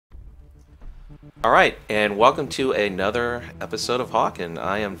Alright, and welcome to another episode of Hawken.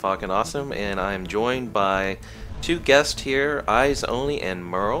 I am Hawken Awesome, and I am joined by two guests here, Eyes Only and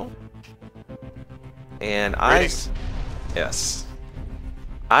Merl. And yes.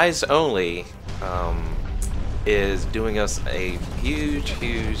 Eyes Only is doing us a huge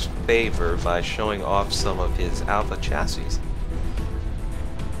favor by showing off some of his alpha chassis.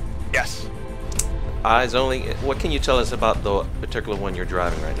 Yes. Eyes Only, what can you tell us about the particular one you're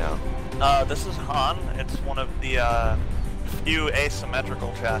driving right now? This is Han. It's one of the few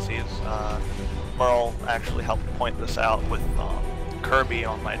asymmetrical chassis. Merl actually helped point this out with Kirby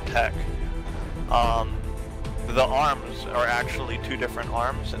on my tech. The arms are actually two different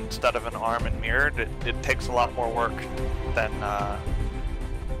arms instead of an arm and mirrored. It takes a lot more work than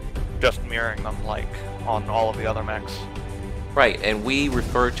just mirroring them like on all of the other mechs. Right, and we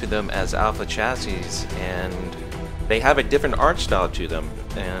refer to them as alpha chassis, and they have a different art style to them.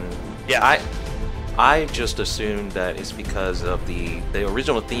 And yeah, I just assumed that it's because of the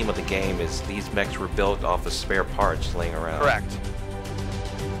original theme of the game is these mechs were built off of spare parts laying around. Correct.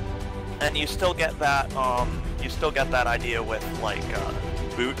 And you still get that idea with like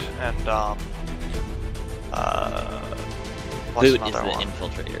Boot and Boot is the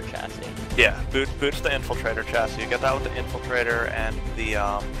infiltrator chassis. Yeah, Boot's the infiltrator chassis. You get that with the infiltrator and the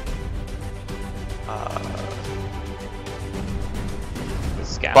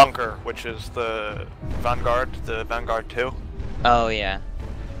Scout. bunker, which is the Vanguard 2. Oh yeah.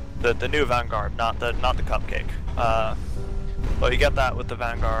 The new Vanguard, not the cupcake. But you get that with the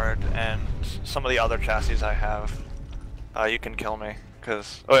Vanguard and some of the other chassis I have. You can kill me,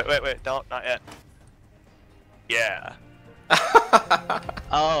 cause wait, don't, not yet. Yeah.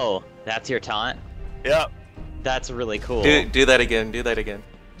 Oh, that's your taunt? Yep. That's really cool. Do that again. Do that again.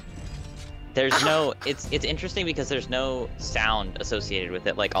 There's no. It's interesting because there's no sound associated with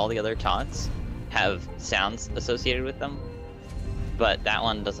it. Like all the other taunts have sounds associated with them, but that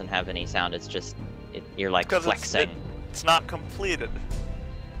one doesn't have any sound. It's just you're like flexing. It's not completed.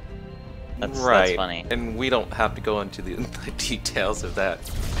 That's right. funny. And we don't have to go into the details of that.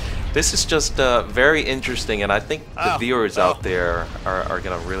 This is just very interesting, and I think the viewers out there are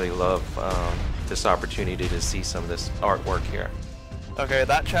gonna really love this opportunity to see some of this artwork here. Okay,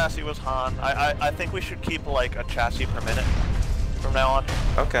 that chassis was Han. I think we should keep like a chassis per minute from now on.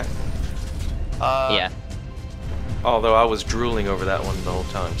 Okay. Yeah. Although I was drooling over that one the whole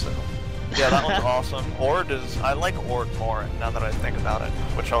time, so. Yeah, that one's awesome. I like Ord more now that I think about it,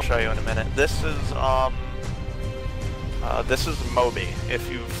 which I'll show you in a minute. This is Moby.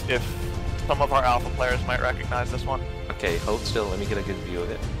 If some of our alpha players might recognize this one. Okay, hold still. Let me get a good view of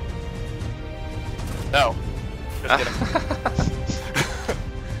it. No, just kidding.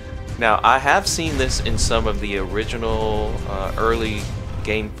 Now, I have seen this in some of the original early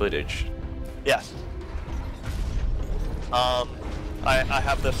game footage. Yes. I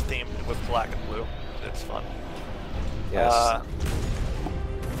have this themed with black and blue. It's fun. Yes.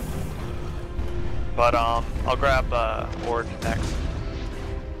 But I'll grab Ord next.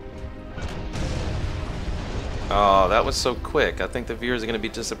 Oh, that was so quick. I think the viewers are going to be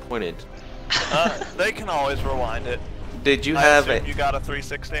disappointed. They can always rewind it. Did you I have assume you got a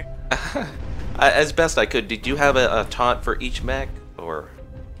 360? As best I could, did you have a taunt for each mech, or?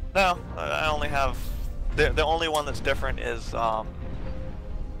 No, I only have... The only one that's different is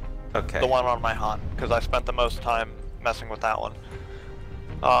Okay. the one on my Han, because I spent the most time messing with that one.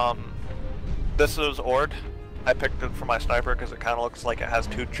 This is Ord. I picked it for my sniper because it kind of looks like it has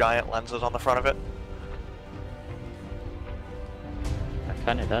two giant lenses on the front of it. That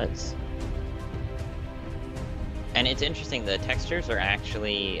kind of does. And it's interesting, the textures are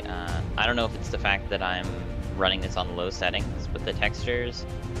actually, I don't know if it's the fact that I'm running this on low settings, but the textures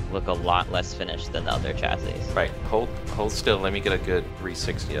look a lot less finished than the other chassis. Right, hold still, let me get a good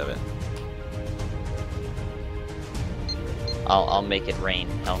 360 of it. I'll make it rain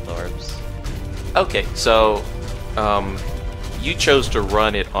health orbs. Okay, so, you chose to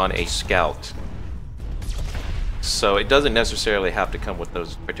run it on a scout. So it doesn't necessarily have to come with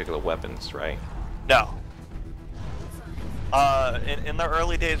those particular weapons, right? No. In the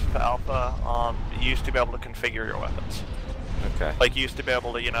early days of Alpha, you used to be able to configure your weapons. Okay. Like, you used to be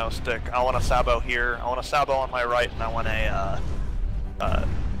able to, you know, stick, I want a Sabo here, I want a Sabo on my right, and I want a,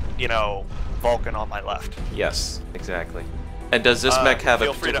 you know, Vulcan on my left. Yes, exactly. And does this mech have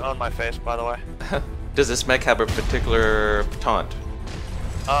feel free to own my face, by the way. Does this mech have a particular taunt?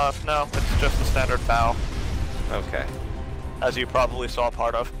 No, it's just the standard bow, Okay. as you probably saw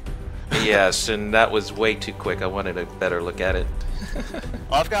part of. Yes, and that was way too quick. I wanted a better look at it.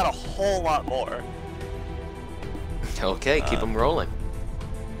 I've got a whole lot more. Okay, keep them rolling.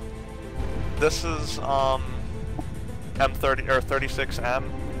 this is M30 or 36M.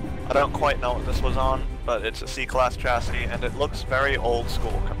 I don't quite know what this was on, but it's a C-class chassis, and it looks very old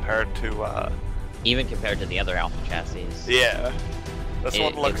school compared to. Even compared to the other Alpha chassis. Yeah. This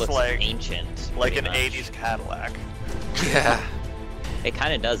one it looks like ancient. like an much. 80s Cadillac. Yeah. It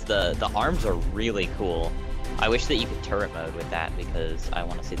kind of does. The arms are really cool. I wish that you could turret mode with that because I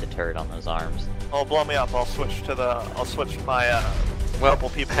want to see the turret on those arms. Oh, blow me up! I'll switch my purple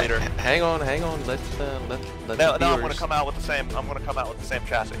people leader. Hang on. Let No, the I'm gonna viewers come out with the same. I'm gonna come out with the same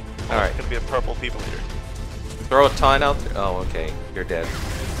chassis. All right. It's gonna be a purple people leader. throw a taunt out there. Oh, okay. You're dead.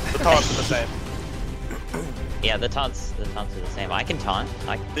 The taunts are the same. Yeah, the taunts are the same. I can taunt.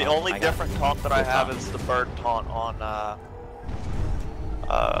 The only different taunt that I have is the bird taunt on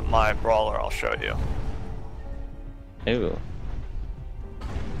my brawler. I'll show you. Ooh.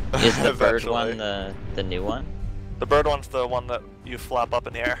 Is the bird Eventually. one the new one? The bird one's the one that you flap up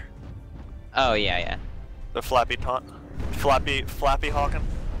in the air. Oh yeah. The flappy taunt. Flappy Hawken.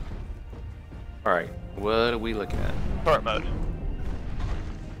 All right. What are we looking at? Turret mode.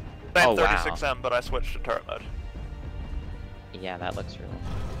 Same Oh, wow. 36M, but I switched to turret mode. Yeah, that looks real.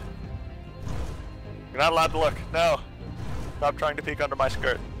 You're not allowed to look. No. Stop trying to peek under my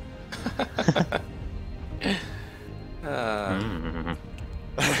skirt.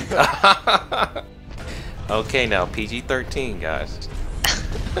 Okay, now PG-13, guys.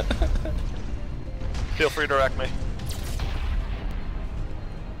 Feel free to wreck me.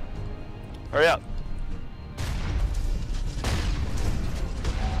 Hurry up.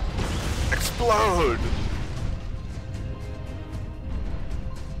 Explode!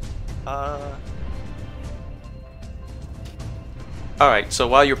 Alright, so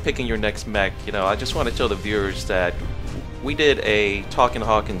while you're picking your next mech, I just want to tell the viewers that we did a Talken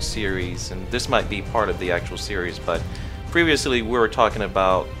Hawken series, and this might be part of the actual series, but previously we were talking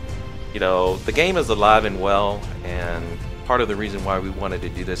about, the game is alive and well, and part of the reason why we wanted to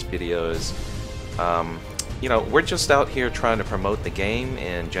do this video is, we're just out here trying to promote the game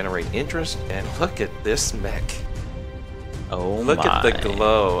and generate interest, and look at this mech. Oh Look my. at the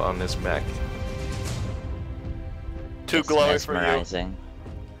glow on this mech. Too It's glowy for you. mesmerizing.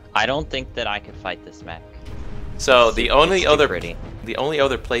 I don't think that I could fight this mech. So It's the too- only it's too other pretty. the only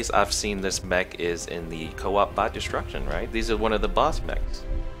other place I've seen this mech is in the co-op bot destruction, right? These are one of the boss mechs.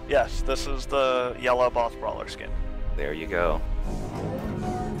 Yes, this is the yellow boss brawler skin. There you go.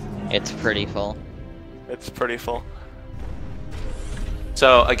 It's pretty full. It's pretty full.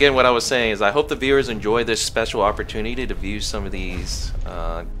 So again, what I was saying is I hope the viewers enjoy this special opportunity to view some of these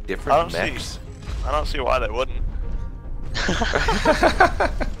different mechs. I don't see why they wouldn't.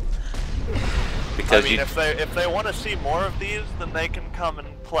 Because I mean, if they want to see more of these, then they can come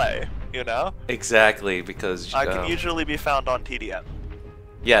and play. Exactly, because I can usually be found on TDM.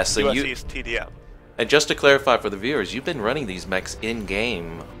 yeah. So USC's TDM. and just to clarify for the viewers, you've been running these mechs in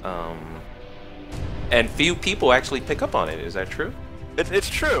game, and few people actually pick up on it. Is that true? It's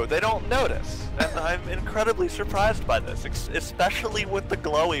true. They don't notice, and I'm incredibly surprised by this, especially with the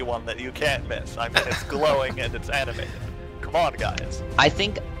glowy one that you can't miss. I mean, it's glowing and it's animated. Come on, guys. I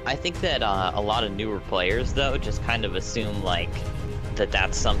think that a lot of newer players though just kind of assume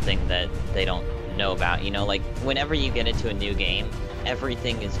that's something that they don't know about. Like whenever you get into a new game,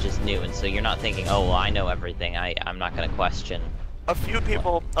 everything is just new, and so you're not thinking, oh well, I know everything. I'm not gonna question. A few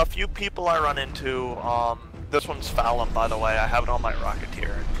people I run into. This one's Fallon, by the way. I have it on my Rocketeer.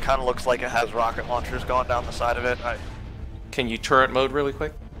 It kind of looks like it has rocket launchers going down the side of it. Can you turret mode really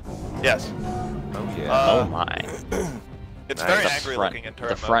quick? Yes. Oh yeah. Oh my. It's Nice. very The angry looking in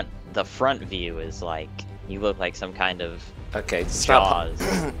turret The front view is like you look like some kind of Okay, stop.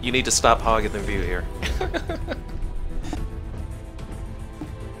 Jaws. You need to stop hogging the view here.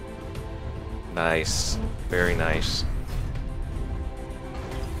 Nice. Very nice.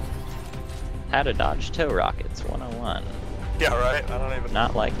 How to dodge tow rockets 101. Yeah, right? I don't even...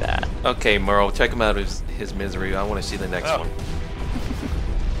 Not like that. Okay, Merl, check him out his misery. I want to see the next one.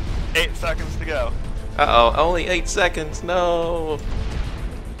 8 seconds to go. Uh-oh, only 8 seconds. No.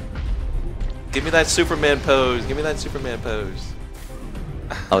 Give me that Superman pose. Give me that Superman pose.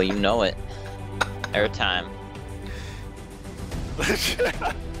 Oh, you know it. Airtime.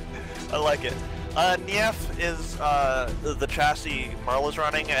 I like it. Nief is the chassis Merl is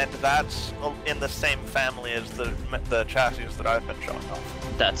running, and that's in the same family as the chassis that I've been showing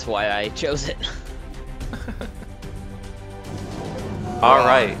off. That's why I chose it.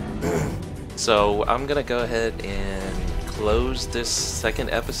 Alright. So I'm gonna go ahead and close this second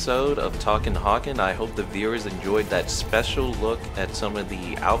episode of Talken Hawken. I hope the viewers enjoyed that special look at some of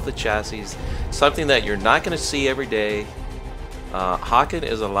the alpha chassis. Something that you're not gonna see every day. Hawken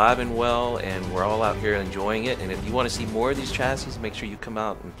is alive and well, and we're all out here enjoying it. And if you want to see more of these chassis, make sure you come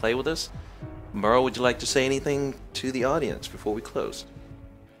out and play with us. Merl, would you like to say anything to the audience before we close?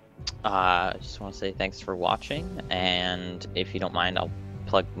 I just want to say thanks for watching, and if you don't mind, I'll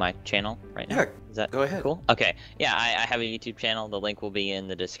plug my channel right now. Yeah, Is that go ahead. cool? Okay. Yeah, I have a YouTube channel. The link will be in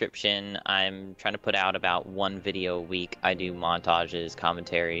the description. I'm trying to put out about 1 video a week. I do montages,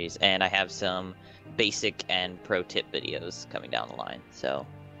 commentaries, and I have some basic and pro tip videos coming down the line. So.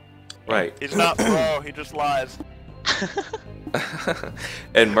 Right. He's not pro. He just lies.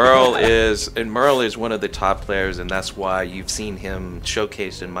 And Merl is one of the top players, and that's why you've seen him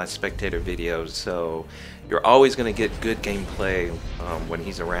showcased in my spectator videos. So you're always going to get good gameplay when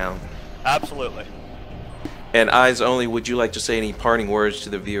he's around. Absolutely. And Eyes Only, would you like to say any parting words to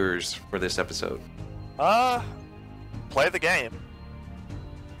the viewers for this episode? Play the game.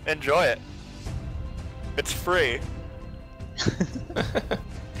 Enjoy it. It's free.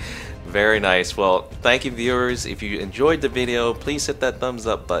 Very nice. Well, thank you, viewers. If you enjoyed the video, please hit that thumbs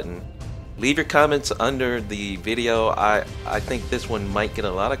up button. Leave your comments under the video. I think this one might get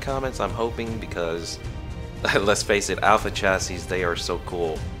a lot of comments, I'm hoping, because let's face it, alpha chassis, they are so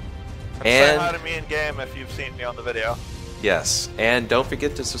cool. And say hi to me in game if you've seen me on the video. Yes, and don't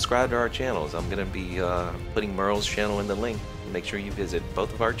forget to subscribe to our channels. I'm going to be putting Merl's channel in the link. Make sure you visit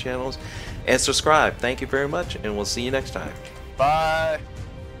both of our channels and subscribe. Thank you very much, and we'll see you next time. Bye.